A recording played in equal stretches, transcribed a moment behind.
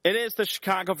It is the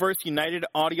ChicagoVerseUniteD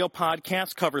audio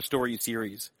podcast cover story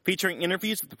series, featuring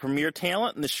interviews with the premier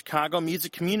talent in the Chicago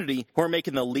music community who are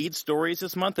making the lead stories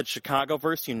this month at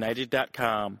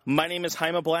ChicagoVerseUniteD.com. My name is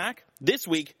Jaime Black. This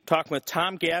week, talking with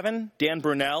Tom Gavin, Dan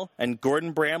Brunelle, and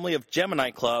Gordon Bramli of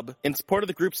Gemini Club in support of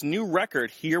the group's new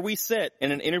record, Here We Sit,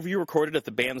 in an interview recorded at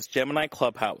the band's Gemini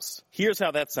Clubhouse. Here's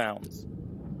how that sounds.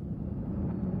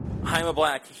 Jaime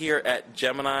Black here at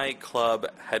Gemini Club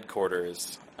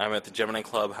headquarters. I'm at the Gemini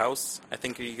Clubhouse, I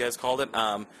think you guys called it.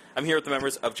 I'm here with the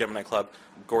members of Gemini Club,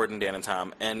 Gordon, Dan, and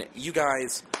Tom. And you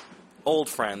guys, old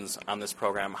friends on this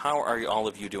program, how are all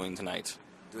of you doing tonight?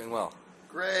 Doing well.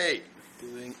 Great.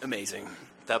 Doing amazing.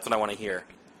 That's what I want to hear.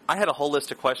 I had a whole list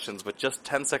of questions, but just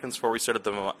 10 seconds before we started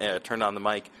turned on the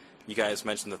mic, you guys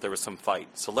mentioned that there was some fight.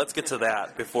 So let's get to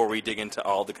that before we dig into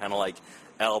all the kind of like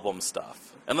album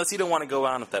stuff. Unless you don't want to go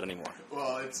on with that anymore.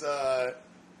 Well, it's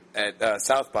at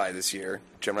South by this year,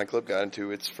 Gemini Club got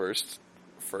into its first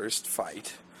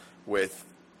fight with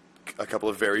a couple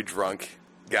of very drunk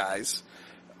guys.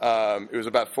 It was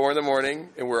about 4 a.m,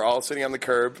 and we're all sitting on the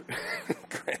curb.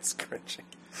 Grant's cringing.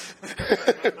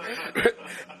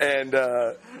 And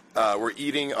we're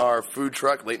eating our food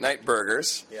truck late night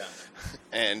burgers. Yeah.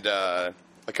 And a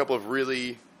couple of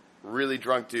really, really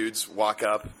drunk dudes walk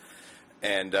up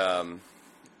and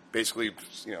basically,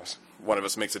 you know, one of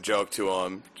us makes a joke to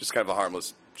him, just kind of a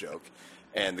harmless joke.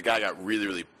 And the guy got really,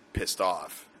 really pissed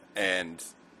off. And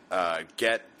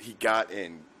he got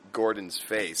in Gordon's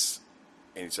face,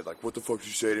 and he said, like, "What the fuck did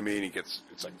you say to me?" And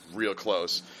it's like real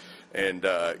close. And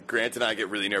Grant and I get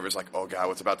really nervous, like, oh, God,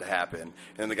 what's about to happen? And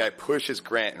then the guy pushes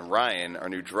Grant, and Ryan, our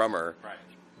new drummer,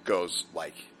 goes,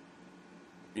 like,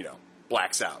 you know,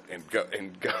 blacks out and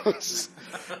goes.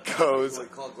 Well, he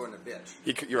called Gordon a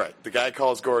bitch. You're right. The guy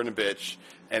calls Gordon a bitch,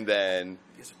 and then...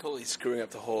 He's totally screwing up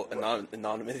the whole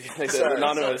anonymous thing.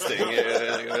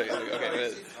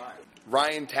 Okay.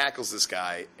 Ryan tackles this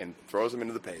guy and throws him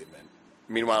into the pavement.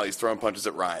 Meanwhile, he's throwing punches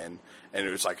at Ryan, and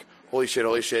it was like, holy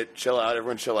shit, chill out,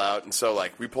 everyone chill out. And so,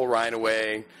 like, we pull Ryan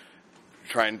away,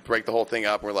 try and break the whole thing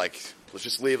up, and we're like, let's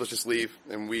just leave.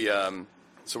 And we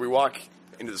walk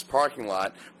into this parking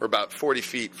lot. We're about 40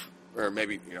 feet, or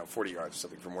maybe, 40 yards or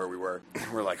something from where we were.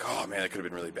 And we're like, oh, man, that could have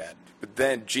been really bad. But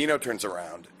then Gino turns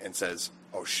around and says,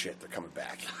 oh, shit, they're coming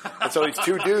back. And so these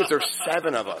two dudes, there's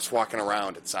 7 of us walking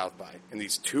around at South by. And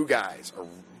these 2 guys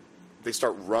they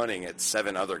start running at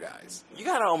 7 other guys. You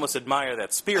got to almost admire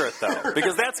that spirit, though,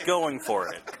 because that's going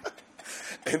for it.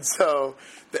 And so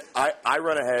I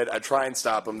run ahead. I try and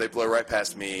stop them. They blow right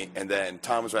past me, and then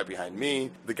Tom was right behind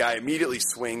me. The guy immediately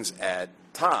swings at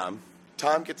Tom.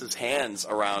 Tom gets his hands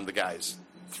around the guy's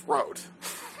throat.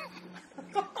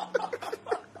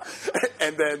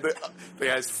 And then the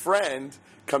guy's friend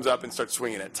comes up and starts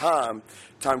swinging at Tom.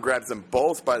 Tom grabs them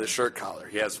both by the shirt collar.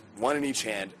 He has one in each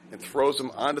hand and throws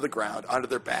them onto the ground, onto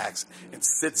their backs, and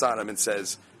sits on them and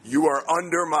says, "You are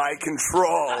under my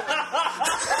control."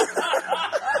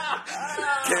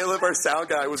 Caleb, our sound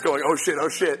guy, was going, oh shit,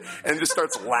 and just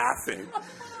starts laughing.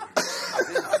 I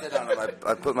didn't sit on him.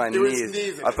 I put my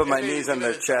knees on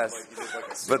their chest.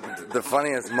 But the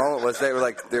funniest moment was they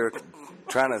were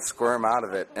trying to squirm out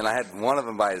of it, and I had one of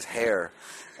them by his hair,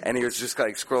 and he was just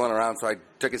like scrolling around. So I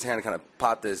took his hand and kind of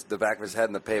popped the back of his head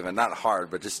in the pavement, not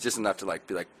hard, but just enough to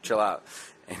be like, chill out.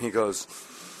 And he goes,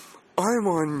 "I'm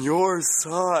on your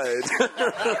side."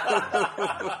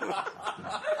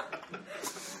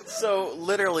 So,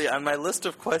 literally, on my list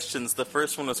of questions, the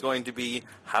first one was going to be,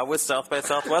 how was South by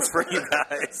Southwest for you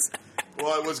guys?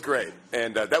 Well, it was great,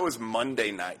 and that was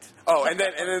Monday night. Oh, and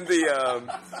then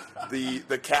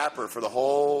the capper for the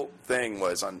whole thing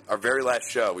was on our very last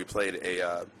show. We played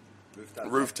a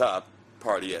rooftop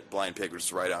party at Blind Pig, which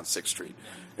is right on 6th Street,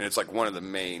 and it's like one of the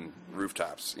main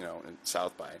rooftops, in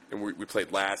South by. And we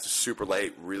played last, super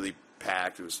late, really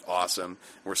packed. It was awesome.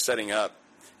 And we're setting up.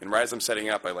 And right as I'm setting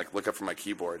up, I look up from my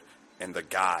keyboard, and the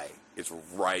guy is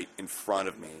right in front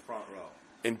of me, front row,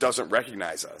 and doesn't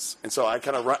recognize us. And so I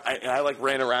kind of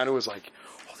ran around and was like,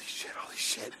 "Holy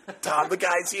shit, Tom, the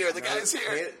guy's here,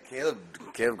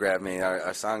 Caleb grabbed me,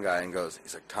 our sound guy, and goes,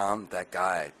 he's like, "Tom, that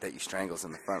guy that you strangle's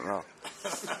in the front row."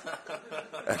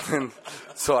 And then,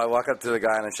 so I walk up to the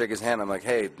guy and I shake his hand. I'm like,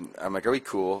 "Hey," "Are we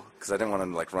cool?" Because I didn't want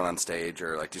him to run on stage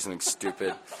or do something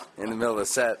stupid in the middle of the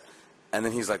set. And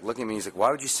then he's looking at me, he's like,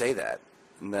 "Why would you say that?"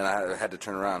 And then I had to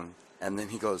turn around. And then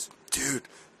he goes, "Dude,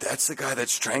 that's the guy that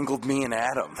strangled me and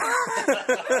Adam."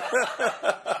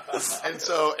 and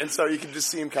so you can just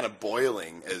see him kind of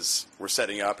boiling as we're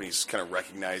setting up, and he's kind of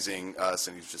recognizing us,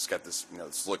 and he's just got this,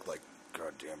 this look like,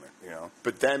 God damn it,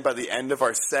 But then by the end of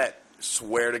our set,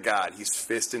 swear to God, he's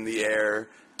fist in the air,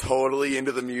 totally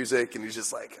into the music, and he's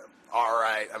just like, all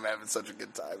right, I'm having such a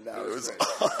good time now. It was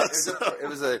awesome. It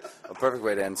was a perfect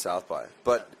way to end South by.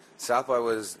 But South by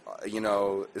was,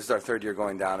 this is our third year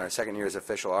going down, our second year as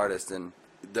official artist, and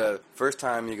the first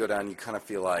time you go down, you kind of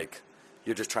feel like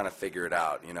you're just trying to figure it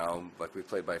out, Like, we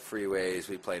played by freeways,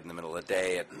 we played in the middle of the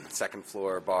day at second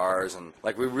floor bars, and,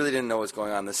 like, we really didn't know what's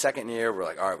going on. The second year, we're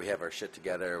like, all right, we have our shit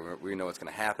together, we know what's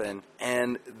going to happen.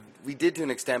 And we did to an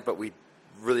extent, but we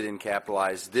really didn't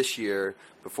capitalize. This year,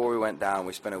 before we went down,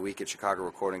 we spent a week at Chicago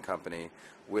Recording Company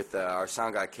with our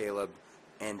sound guy, Caleb,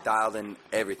 and dialed in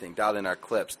everything, dialed in our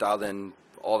clips, dialed in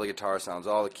all the guitar sounds,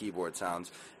 all the keyboard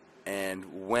sounds,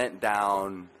 and went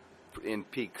down in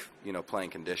peak, playing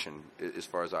condition as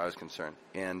far as I was concerned.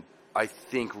 And I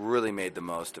think really made the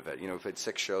most of it. We've had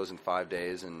 6 shows in 5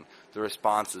 days, and the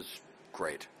response is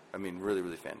great. I mean, really,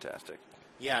 really fantastic.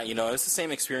 Yeah, it was the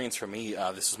same experience for me.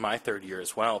 This is my third year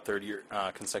as well, third year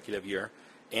consecutive year.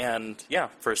 And, yeah,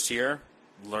 first year,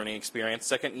 learning experience.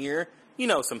 Second year,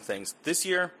 some things. This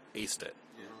year, aced it.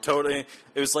 Totally.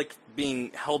 It was like being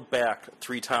held back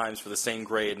 3 times for the same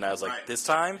grade, and I was like, This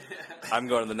time, I'm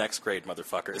going to the next grade,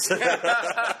 motherfuckers.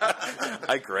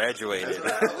 I graduated.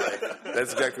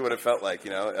 That's exactly what it felt like,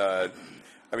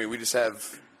 we just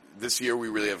have, this year we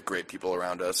really have great people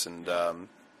around us, and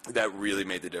that really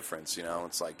made the difference,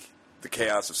 It's like the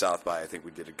chaos of South by, I think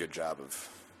we did a good job of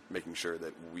making sure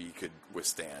that we could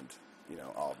withstand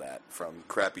all that, from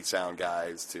crappy sound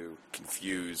guys to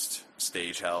confused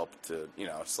stage help to,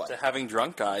 it's like... To having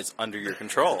drunk guys under your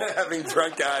control. Having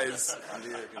drunk guys under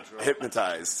your control.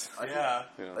 Hypnotized. I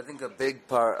think a big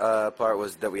part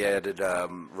was that we added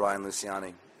Ryan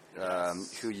Luciani,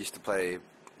 who used to play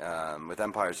with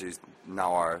Empires, who's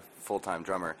now our full-time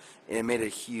drummer. And it made a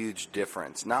huge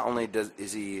difference. Not only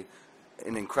is he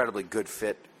an incredibly good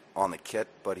fit on the kit,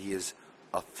 but he is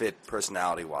a fit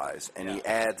personality-wise, and he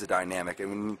adds a dynamic.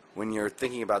 And when you're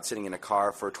thinking about sitting in a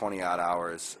car for 20-odd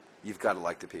hours, you've got to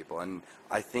like the people. And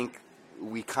I think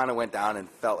we kind of went down and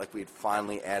felt like we'd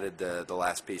finally added the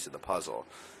last piece of the puzzle.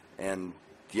 And,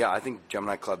 I think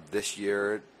Gemini Club this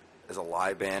year as a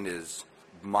live band is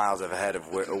miles ahead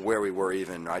of where we were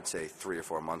even, I'd say, 3 or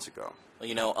 4 months ago.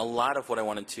 A lot of what I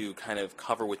wanted to kind of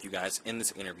cover with you guys in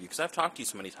this interview, because I've talked to you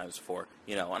so many times before,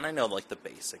 and I know, like, the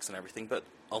basics and everything, but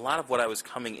a lot of what I was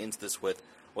coming into this with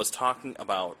was talking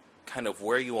about kind of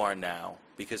where you are now,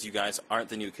 because you guys aren't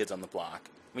the new kids on the block.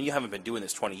 I mean, you haven't been doing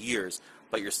this 20 years,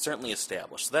 but you're certainly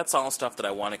established. So that's all stuff that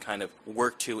I want to kind of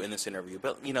work to in this interview.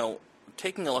 But,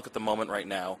 taking a look at the moment right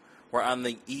now, we're on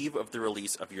the eve of the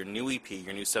release of your new EP,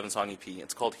 your new 7-song EP.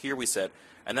 It's called Here We Said,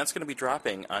 and that's going to be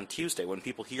dropping on Tuesday when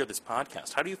people hear this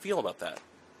podcast. How do you feel about that?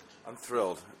 I'm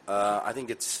thrilled. I think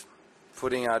it's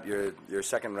putting out your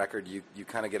second record. You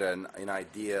kind of get an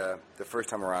idea the first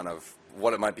time around of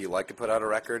what it might be like to put out a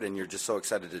record, and you're just so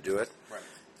excited to do it. Right.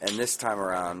 And this time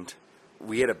around,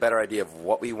 we had a better idea of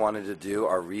what we wanted to do.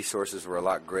 Our resources were a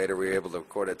lot greater. We were able to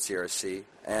record at CRC.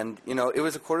 And, it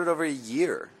was recorded over a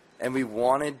year, and we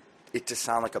wanted it to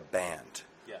sound like a band.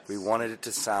 Yes. We wanted it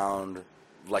to sound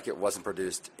like it wasn't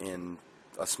produced in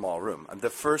a small room. The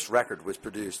first record was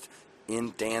produced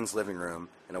in Dan's living room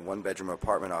in a 1-bedroom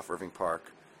apartment off Irving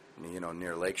Park,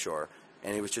 near Lakeshore.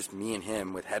 And it was just me and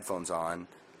him with headphones on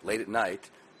late at night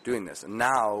doing this. And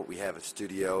now we have a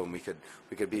studio, and we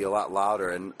could be a lot louder,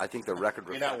 and I think the record...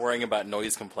 You're not worrying about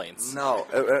noise complaints. No.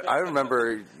 I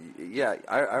remember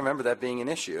that being an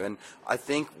issue, and I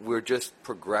think we're just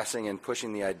progressing and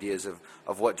pushing the ideas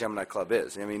of what Gemini Club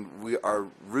is. I mean, our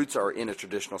roots are in a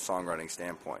traditional songwriting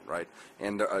standpoint, right,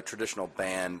 and a traditional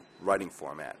band writing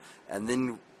format. And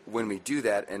then when we do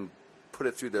that and put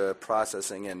it through the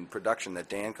processing and production that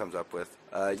Dan comes up with,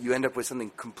 you end up with something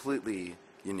completely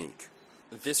unique.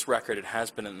 This record, it has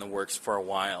been in the works for a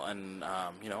while, and,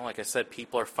 like I said,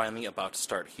 people are finally about to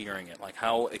start hearing it. Like,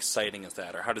 how exciting is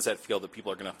that, or how does that feel that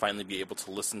people are going to finally be able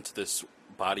to listen to this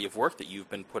body of work that you've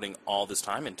been putting all this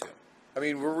time into? I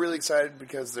mean, we're really excited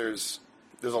because there's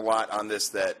a lot on this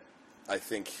that I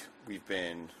think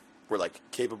we're like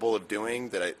capable of doing,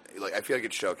 that I feel like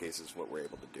it showcases what we're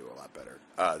able to do a lot better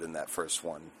than that first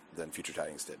one, than Future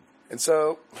Tidings did. And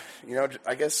so,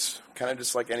 I guess kind of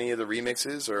just like any of the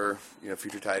remixes or,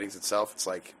 Future Tidings itself, it's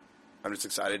like I'm just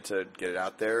excited to get it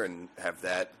out there and have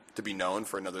that to be known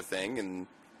for another thing and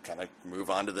kind of move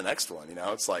on to the next one,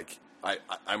 It's like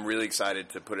I'm really excited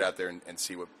to put it out there and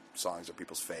see what songs are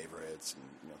people's favorites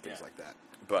and things like that.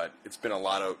 But it's been a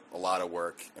lot of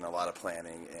work and a lot of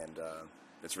planning, and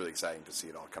it's really exciting to see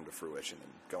it all come to fruition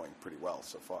and going pretty well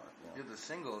so far. The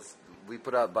singles we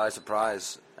put out by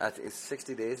surprise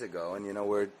 60 days ago, and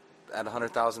we're at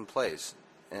 100,000 plays.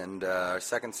 and our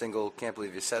second single, Can't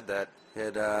Believe You Said That,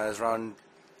 had is around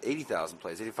 80,000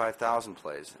 plays, 85,000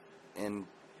 plays, and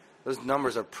those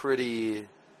numbers are pretty.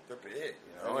 They're big,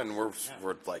 and we're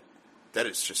like, that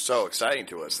is just so exciting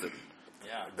to us that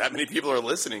that many people are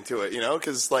listening to it,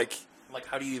 because like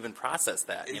how do you even process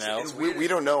that? We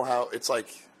don't know how. It's like,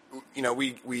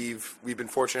 we've been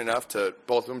fortunate enough to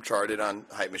both of them charted on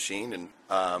Hype Machine,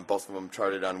 and both of them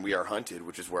charted on We Are Hunted,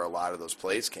 which is where a lot of those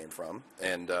plays came from,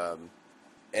 and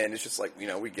it's just like,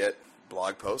 we get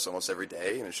blog posts almost every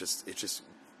day, and it's just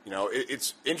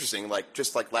it's interesting. Like,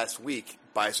 just like last week,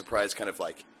 By Surprise kind of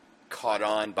like caught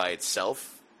on by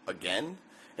itself again,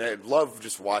 and I love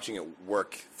just watching it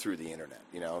work through the internet,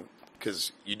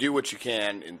 because you do what you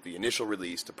can in the initial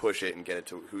release to push it and get it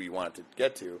to who you want it to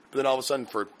get to, but then all of a sudden,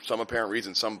 for some apparent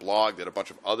reason, some blog that a bunch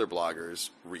of other bloggers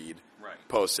read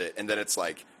posts it, and then it's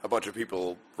like a bunch of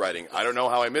people writing, I don't know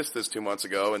how I missed this 2 months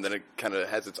ago, and then it kind of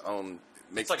has its own.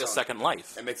 It's like a second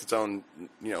life. It makes its own,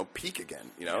 peak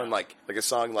again, and like a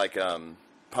song like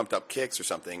Pumped Up Kicks or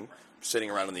something,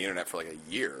 sitting around on the internet for like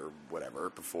a year or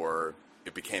whatever before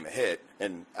it became a hit.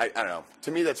 And I don't know.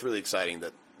 To me, that's really exciting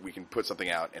that we can put something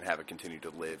out and have it continue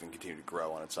to live and continue to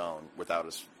grow on its own without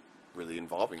us really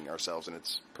involving ourselves in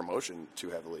its promotion too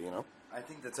heavily, I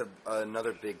think that's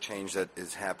another big change that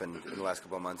has happened in the last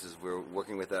couple of months is we're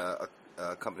working with a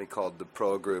company called the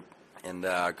Pro Group, and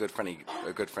our good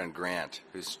friend Grant,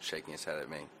 who's shaking his head at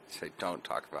me, say, "Don't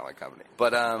talk about my company."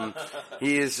 But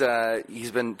he's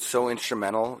been so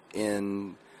instrumental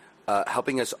in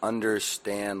helping us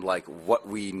understand like what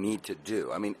we need to do.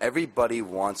 I mean, everybody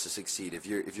wants to succeed. If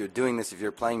you're doing this, if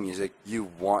you're playing music, you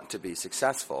want to be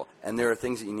successful, and there are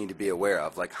things that you need to be aware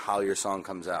of, like how your song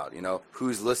comes out.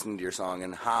 Who's listening to your song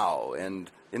and how.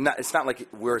 And it's not like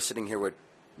we're sitting here with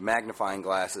magnifying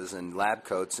glasses and lab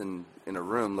coats and in a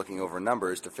room looking over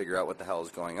numbers to figure out what the hell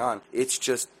is going on. It's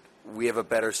just we have a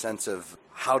better sense of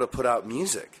how to put out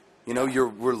music.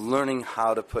 We're learning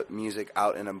how to put music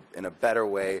out in a better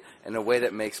way, in a way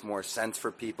that makes more sense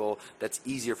for people, that's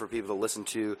easier for people to listen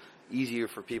to, easier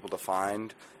for people to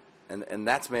find, and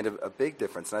that's made a big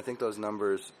difference. And I think those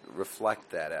numbers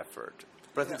reflect that effort.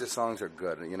 But I think the songs are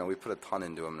good. We put a ton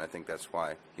into them, and I think that's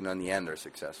why, in the end, they're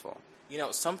successful.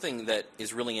 Something that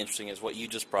is really interesting is what you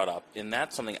just brought up, and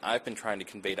that's something I've been trying to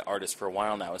convey to artists for a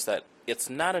while now, is that it's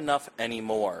not enough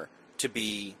anymore to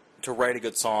write a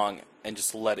good song and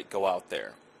just let it go out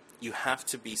there. You have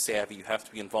to be savvy, you have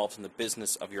to be involved in the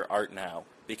business of your art now,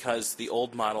 because the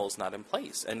old model is not in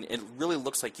place. And it really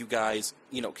looks like you guys,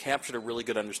 captured a really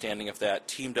good understanding of that,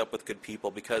 teamed up with good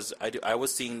people, because I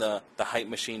was seeing the Hype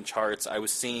Machine charts, I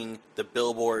was seeing the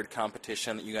Billboard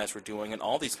competition that you guys were doing, and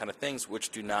all these kind of things which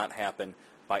do not happen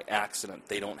by accident.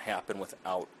 They don't happen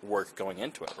without work going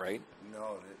into it, right?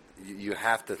 No, you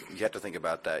have to think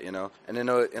about that, And in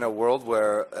a world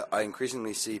where I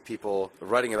increasingly see people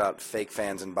writing about fake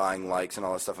fans and buying likes and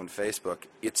all that stuff on Facebook,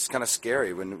 it's kind of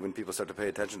scary when people start to pay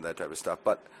attention to that type of stuff.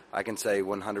 But I can say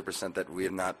 100% that we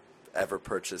have not ever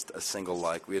purchased a single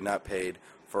like. We have not paid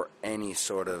for any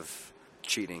sort of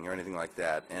cheating or anything like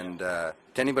that. And to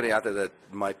anybody out there that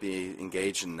might be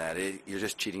engaged in that, you're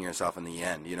just cheating yourself in the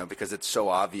end, because it's so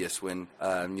obvious when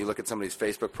you look at somebody's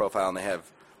Facebook profile and they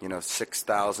have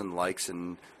 6,000 likes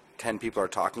and 10 people are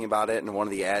talking about it, and one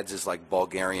of the ads is like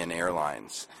Bulgarian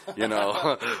Airlines,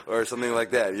 or something like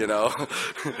that,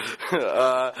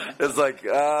 It's like,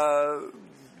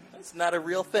 it's not a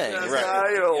real thing,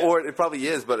 right? Or it probably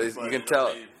is, but you can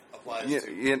tell,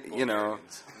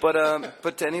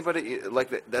 But to anybody,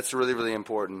 that's really, really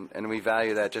important, and we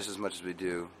value that just as much as we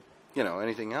do,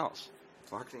 anything else.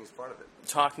 Marketing is part of it.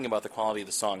 Talking about the quality of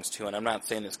the songs, too, and I'm not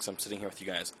saying this because I'm sitting here with you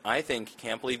guys. I think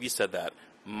Can't Believe You Said That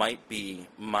might be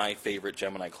my favorite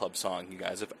Gemini Club song you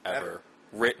guys have ever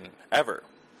written, ever,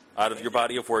 out of your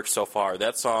body of work so far.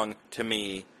 That song, to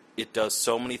me, it does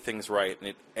so many things right, and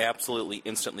it absolutely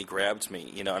instantly grabs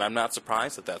me, and I'm not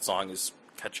surprised that song is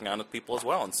catching on with people as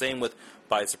well. And same with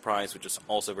By Surprise, which is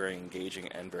also very engaging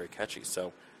and very catchy.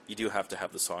 So you do have to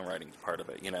have the songwriting part of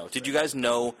it, Did you guys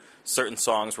know certain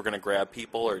songs were going to grab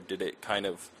people, or did it kind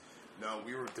of... No,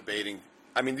 we were debating.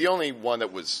 I mean, the only one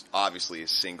that was obviously a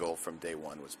single from day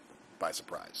one was By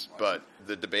Surprise. But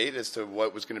the debate as to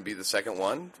what was going to be the second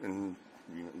one and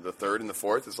the third and the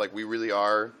fourth is like we really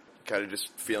are kind of just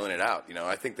feeling it out.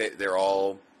 I think they're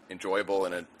all enjoyable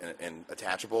and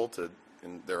attachable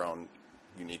in their own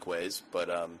unique ways. But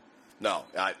no,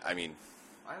 I mean...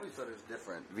 I always thought it was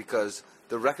different because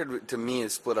the record, to me,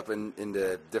 is split up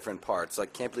into different parts.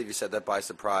 Like, Can't Believe You Said That, By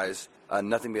Surprise,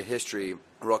 Nothing But History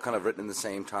were all kind of written in the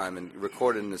same time and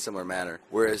recorded in a similar manner.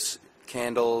 Whereas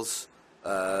Candles,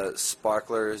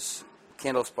 Sparklers,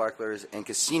 Candle Sparklers, and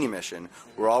Cassini Mission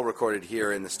were all recorded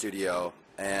here in the studio,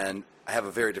 and I have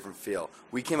a very different feel.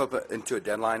 We came up into a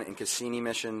deadline, and Cassini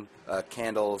Mission,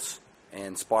 Candles,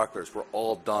 and Sparklers were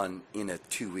all done in a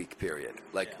 2-week period,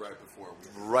 right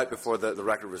before the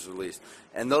record was released.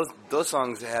 And those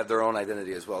songs had their own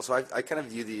identity as well. So I kind of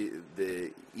view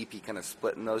the EP kind of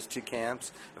split in those two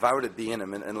camps. If I were to be in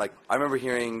them, and like I remember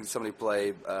hearing somebody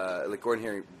play, like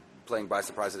Gordon playing By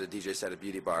Surprise at a DJ set at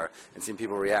Beauty Bar, and seeing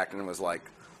people react, and it was like,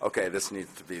 okay, this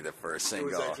needs to be the first single.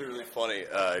 It was actually really funny.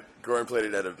 Gordon played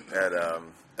it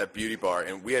at Beauty Bar,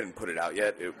 and we hadn't put it out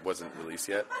yet. It wasn't released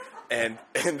yet. And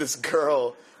this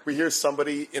girl, we hear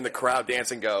somebody in the crowd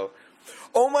dancing go,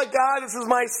 "Oh my God, this is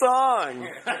my song!"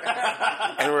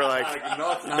 And we're like,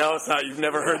 no, it's not. You've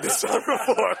never heard this song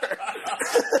before.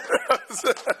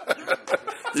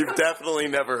 You've definitely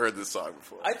never heard this song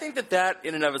before. I think that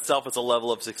in and of itself is a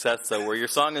level of success, though, where your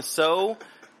song is so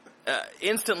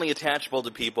instantly attachable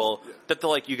to people that they're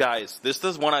like, you guys, this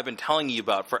is one I've been telling you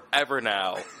about forever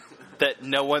now that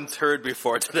no one's heard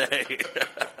before today.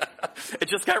 It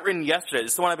just got written yesterday.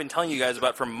 This is the one I've been telling you guys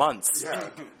about for months.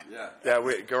 Yeah,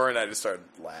 Gordon and I just started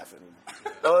laughing.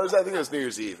 I think it was New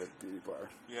Year's Eve at Beauty Bar.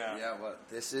 Yeah, well,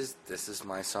 this is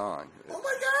my song. Oh my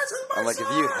God, this is my I'm like, song!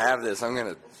 if you have this, I'm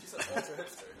gonna.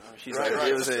 She's Right, like,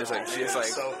 right. she's like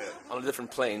So hip. on a different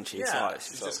plane. She's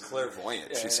Just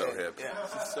clairvoyant. She's so hip.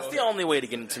 It's the only way to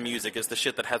get into music is the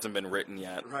shit that hasn't been written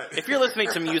yet. Right. If you're listening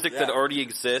to music that already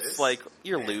exists, like,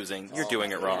 you're losing. You're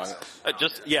doing it wrong.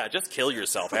 Just kill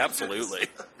yourself. Absolutely.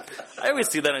 I always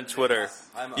see that on Twitter.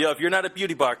 If you're not at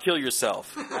Beauty Bar, kill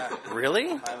yourself. Really?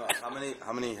 How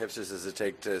many hipsters does it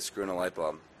take to screw in a light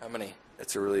bulb? How many?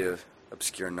 It's a really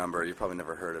obscure number. You probably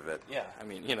never heard of it. Yeah, I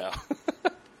mean,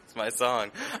 it's my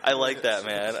song. I like that,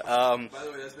 man. By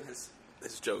the way, that's been his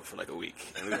joke for like a week,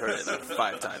 and we've heard it like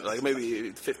 5 times, like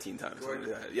maybe 15 times.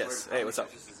 Yes. Hey, what's up?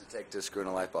 How many hipsters does it take to screw in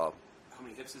a light bulb? How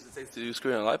many hips does it take to do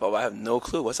screw in a light bulb? I have no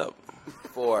clue. What's up?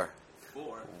 4.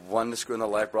 1 to screw in the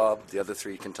light bulb. The other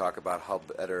 3 can talk about how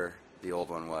better the old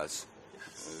one was.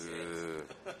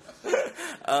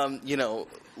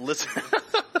 Listen.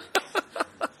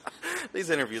 These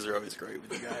interviews are always great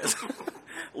with you guys.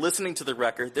 Listening to the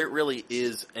record, there really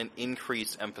is an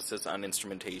increased emphasis on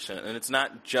instrumentation, and it's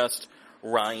not just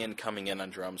Ryan coming in on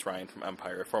drums. Ryan from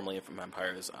Empire, formerly from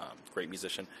Empire, is a great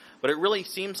musician. But it really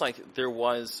seems like there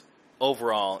was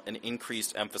overall an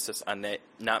increased emphasis on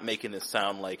not making this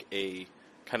sound like a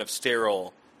kind of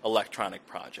sterile electronic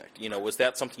project. Was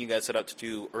that something you guys set out to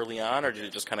do early on, or did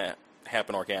it just kind of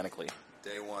happen organically?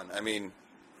 Day one. I mean,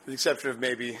 with the exception of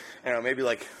maybe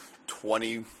like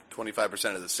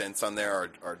 20-25% of the synths on there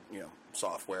are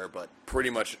software, but pretty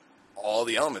much all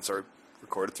the elements are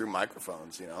recorded through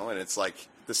microphones, and it's like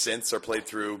the synths are played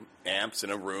through amps in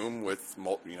a room with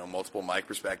multiple mic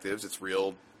perspectives. It's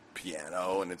real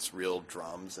piano and it's real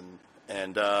drums,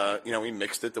 and we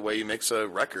mixed it the way you mix a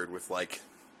record with, like,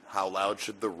 how loud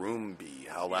should the room be?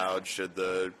 How loud should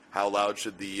the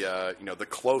the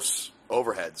close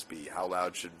overheads be? How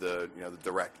loud should the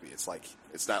direct be?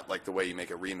 It's not like the way you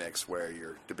make a remix where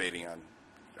you're debating on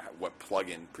what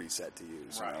plug-in preset to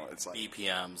use. Right. It's like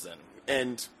BPMs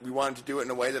and we wanted to do it in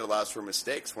a way that allows for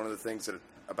mistakes. One of the things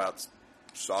about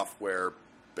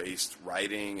software-based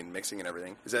writing and mixing and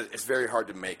everything is that it's very hard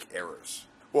to make errors.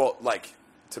 Well, like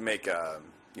to make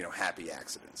happy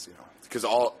accidents, because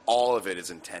all of it is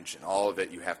intention. All of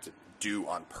it you have to do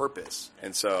on purpose.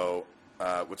 And so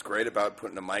what's great about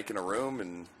putting a mic in a room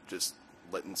and just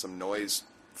letting some noise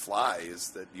fly is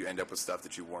that you end up with stuff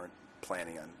that you weren't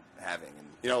planning on having.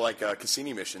 And like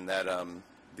Cassini Mission, that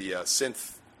the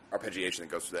synth arpeggiation that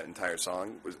goes through that entire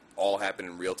song was all happened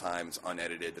in real time. It's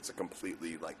unedited. It's a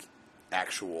completely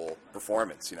actual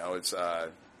performance. It's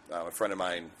a friend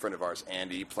of ours,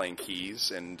 Andy, playing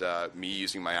keys, and me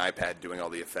using my iPad doing all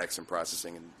the effects and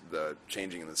processing and the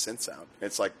changing in the synth sound.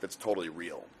 It's like that's totally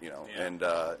real, Yeah. And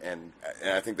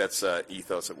I think that's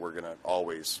ethos that we're gonna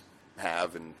always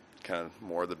have, and kind of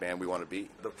more of the band we want to be.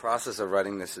 The process of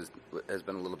writing this has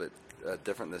been a little bit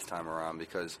different this time around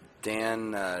because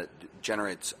Dan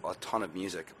generates a ton of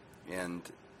music, and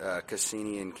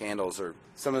Cassini and Candles are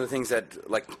some of the things that,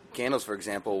 like Candles, for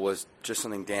example, was just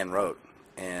something Dan wrote.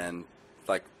 And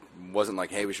wasn't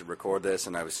like, hey, we should record this.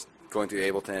 And I was going through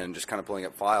Ableton and just kind of pulling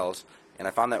up files, and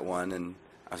I found that one, and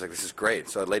I was like, this is great.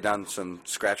 So I laid down some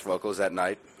scratch vocals that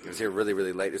night. It was here really,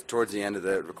 really late. It was towards the end of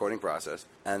the recording process,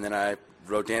 and then I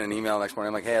wrote Dan an email next morning.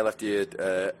 I'm like, hey, I left you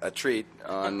a treat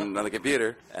on the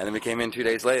computer, and then we came in 2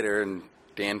 days later, and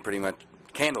Dan pretty much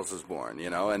Candles was born,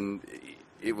 and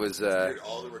it was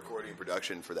all the recording and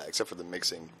production for that, except for the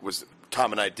mixing, was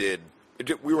Tom and I did.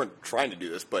 We weren't trying to do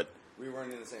this, but We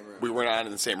weren't in the same room. We were not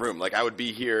in the same room. Like, I would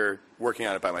be here working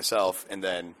on it by myself and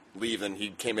then leave, and he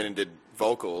came in and did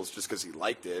vocals just because he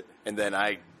liked it, and then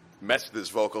I messed with his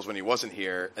vocals when he wasn't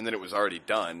here, and then it was already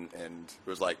done, and it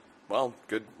was like, well,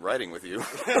 good writing with you.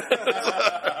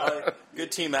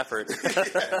 Good team effort.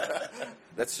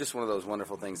 That's just one of those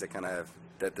wonderful things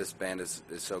that this band is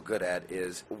so good at,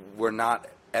 is we're not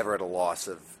ever at a loss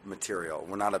of material.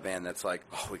 We're not a band that's like,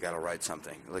 oh, we got to write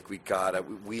something. Like, we've got a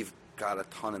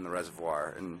ton in the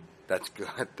reservoir, and that's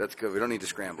good. That's good. We don't need to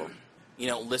scramble. You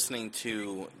know, listening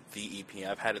to the EP,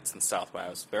 I've had it since South by. I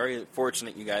was very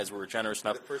fortunate you guys were generous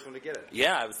enough. The first one to get it.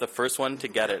 Yeah, I was the first one to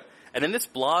get it. And in this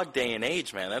blog day and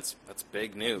age, man, that's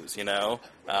big news, you know?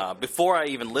 Before I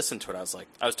even listened to it,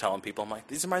 I was telling people, I'm like,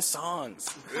 these are my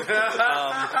songs.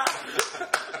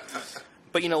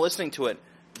 But, you know, listening to it,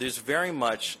 there's very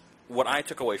much, what I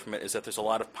took away from it is that there's a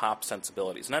lot of pop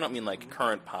sensibilities. And I don't mean like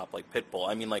current pop, like Pitbull.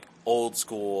 I mean like old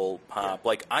school pop.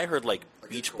 Like, I heard like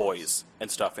Beach Boys and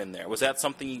stuff in there. Was that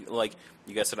something like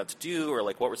you guys set out to do, or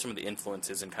like what were some of the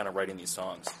influences in kind of writing these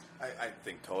songs? I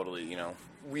think totally, you know,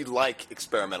 we like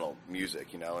experimental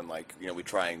music, you know, and like, you know, we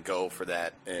try and go for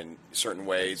that in certain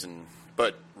ways,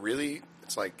 but really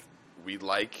it's like we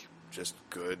like just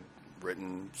good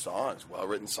written songs,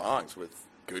 well-written songs with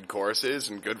good choruses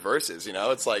and good verses, you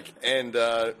know. It's like, and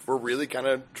we're really kind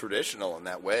of traditional in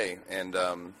that way, and I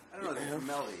don't know, the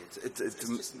melody. It's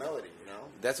just melody, you know.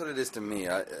 That's what it is to me.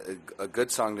 A good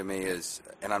song to me is,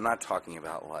 and I'm not talking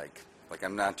about like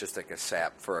I'm not just like a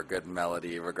sap for a good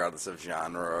melody, regardless of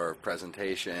genre or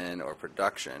presentation or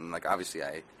production. Like, obviously,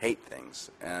 I hate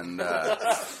things, and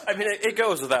I mean, it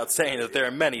goes without saying that there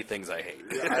are many things I hate.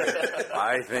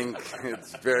 I think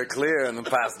it's very clear in the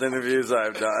past interviews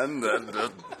I've done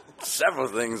that several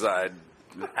things I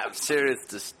have serious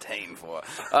disdain for.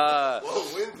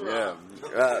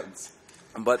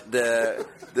 But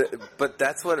but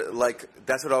that's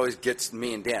what always gets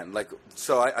me and Dan. Like,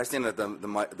 so I stand at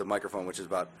the microphone, which is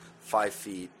about 5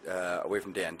 feet away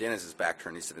from Dan. Dan has his back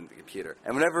turned; he's sitting at the computer.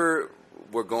 And whenever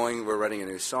we're writing a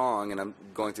new song, and I'm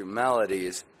going through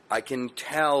melodies, I can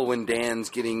tell when Dan's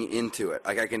getting into it.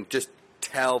 Like, I can just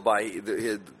tell by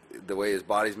the way his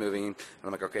body's moving, and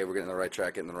I'm like, okay, we're getting the right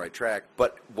track.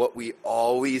 But what we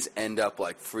always end up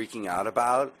like freaking out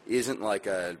about isn't like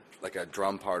a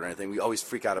drum part or anything. We always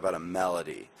freak out about a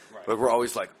melody. Right. But we're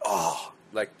always like, oh,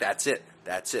 like that's it.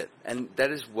 And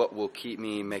that is what will keep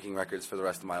me making records for the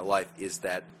rest of my life, is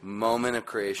that moment of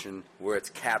creation where it's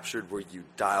captured, where you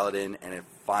dial it in, and it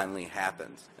finally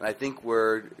happens. And I think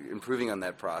we're improving on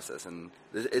that process. And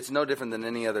it's no different than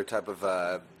any other type of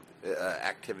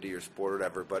activity or sport or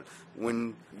whatever, but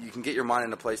when you can get your mind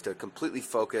in a place to completely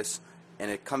focus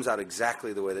and it comes out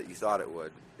exactly the way that you thought it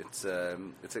would, it's a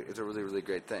really, really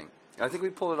great thing. And I think we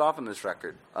pulled it off in this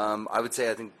record. I would say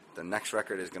I think the next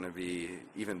record is going to be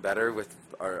even better with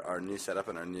our new setup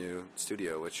and our new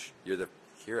studio, which you're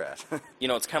here at. You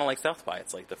know, it's kind of like South by.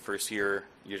 It's like the first year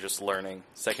you're just learning.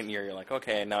 Second year you're like,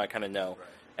 okay, now I kind of know. Right.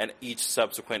 And each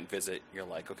subsequent visit you're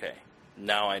like, okay,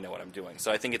 now I know what I'm doing.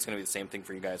 So I think it's going to be the same thing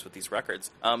for you guys with these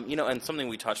records. You know, and something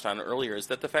we touched on earlier is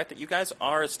that the fact that you guys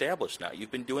are established now.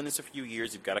 You've been doing this a few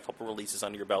years. You've got a couple releases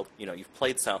under your belt. You know, you've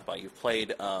played South by. You've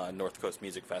played North Coast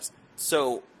Music Fest.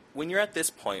 So when you're at this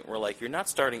point where, like, you're not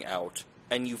starting out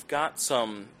and you've got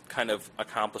some kind of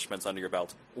accomplishments under your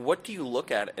belt, what do you look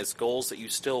at as goals that you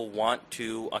still want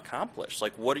to accomplish?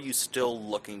 Like, what are you still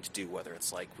looking to do, whether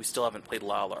it's like we still haven't played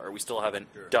Lala or we still haven't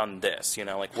done this, you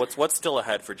know? Like, what's still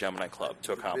ahead for Gemini Club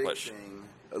to accomplish?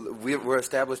 We're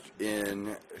established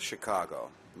in Chicago.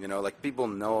 You know, like, people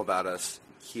know about us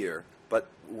here, but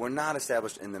we're not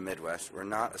established in the Midwest. We're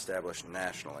not established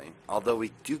nationally. Although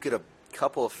we do get a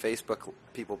couple of Facebook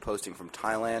people posting from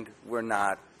Thailand, we're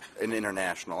not an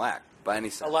international act by any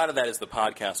sense. A lot of that is the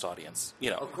podcast audience. You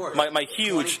know, of course. My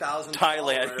huge Thailand,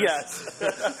 followers.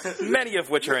 Yes, many of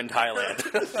which are in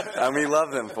Thailand. And we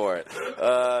love them for it.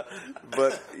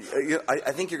 But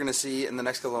I think you're going to see in the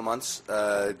next couple of months,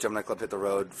 Gemini Club hit the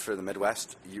road for the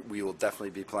Midwest. We will definitely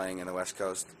be playing in the West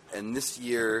Coast. And this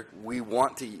year, we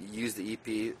want to use the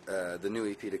EP, the new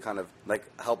EP, to kind of like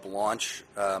help launch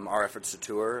our efforts to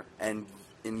tour and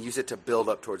use it to build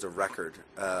up towards a record,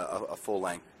 a full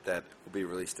length that will be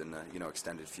released in the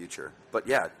extended future. But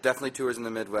yeah, definitely tours in the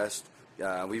Midwest.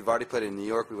 We've already played in New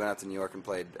York. We went out to New York and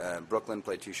played Brooklyn,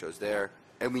 played 2 shows there.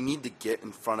 And we need to get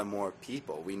in front of more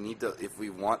people. We need to, if we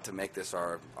want to make this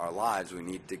our lives, we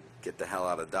need to get the hell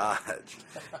out of Dodge.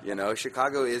 You know,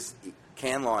 Chicago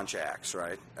can launch acts,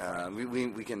 right?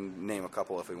 We can name a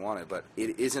couple if we wanted, but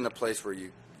it isn't a place where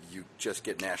you just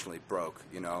get nationally broke,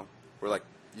 you know? We're like,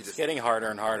 it's getting harder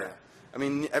and harder. I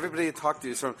mean, everybody I talk to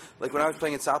is from, like, when I was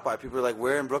playing at South by, people were like,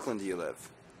 where in Brooklyn do you live?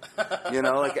 You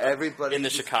know, like, everybody... In the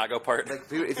Chicago part. Like,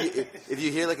 if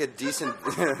you hear, like, a decent...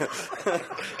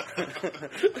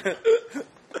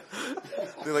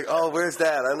 They're like, oh, where's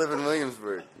that? I live in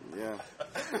Williamsburg. Yeah.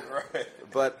 Right.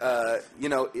 But, you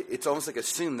know, it's almost like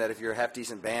assumed that if you're a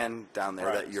half-decent band down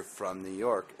there that you're from New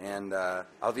York. And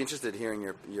I'll be interested in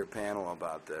hearing your panel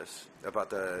about this, about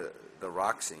the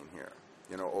rock scene here,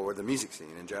 you know, or the music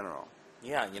scene in general.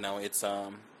 Yeah, you know, it's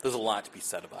there's a lot to be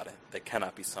said about it that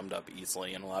cannot be summed up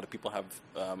easily, and a lot of people have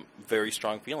very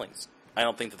strong feelings. I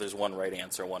don't think that there's one right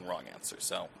answer, one wrong answer.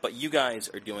 So, but you guys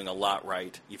are doing a lot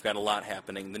right. You've got a lot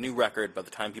happening. The new record, by the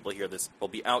time people hear this, will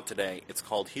be out today. It's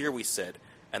called Here We Sit,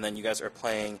 and then you guys are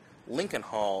playing Lincoln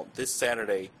Hall this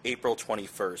Saturday, April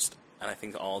 21st. And I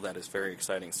think all of that is very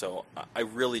exciting. So I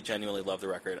really genuinely love the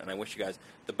record, and I wish you guys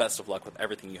the best of luck with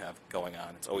everything you have going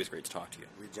on. It's always great to talk to you.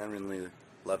 We genuinely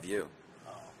love you.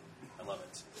 Oh, I love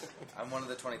it. I'm one of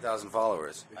the 20,000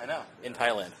 followers. I know. In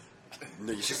Thailand.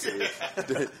 No, you should see.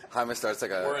 Jaime starts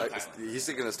like he's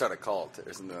going to start a cult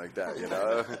or something like that, you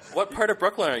know? What part of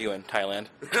Brooklyn are you in? Thailand?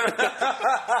 The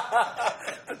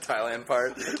Thailand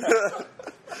part.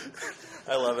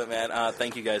 I love it, man.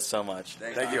 Thank you guys so much.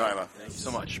 Thank you, Jaime. Thank you so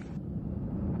much.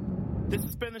 This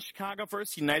has been the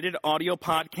ChicagoVerseUnited Audio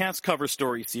Podcast Cover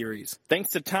Story Series.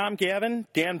 Thanks to Tom Gavin,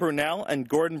 Dan Brunelle, and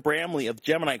Gordon Bramli of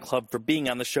Gemini Club for being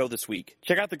on the show this week.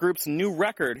 Check out the group's new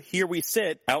record, Here We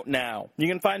Sit, out now. You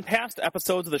can find past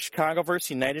episodes of the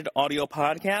ChicagoVerseUnited Audio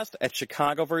Podcast at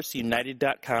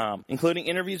ChicagoVerseUnited.com, including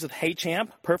interviews with Hey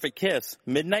Champ, Perfect Kiss,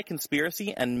 Midnight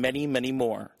Conspiracy, and many, many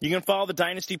more. You can follow the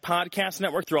Dynasty Podcast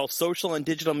Network through all social and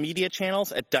digital media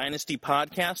channels at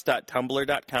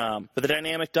dynastypodcast.tumblr.com. For the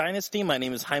Dynamic Dynasty, my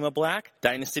name is Jaime Black.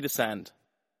 Dynasty Descend.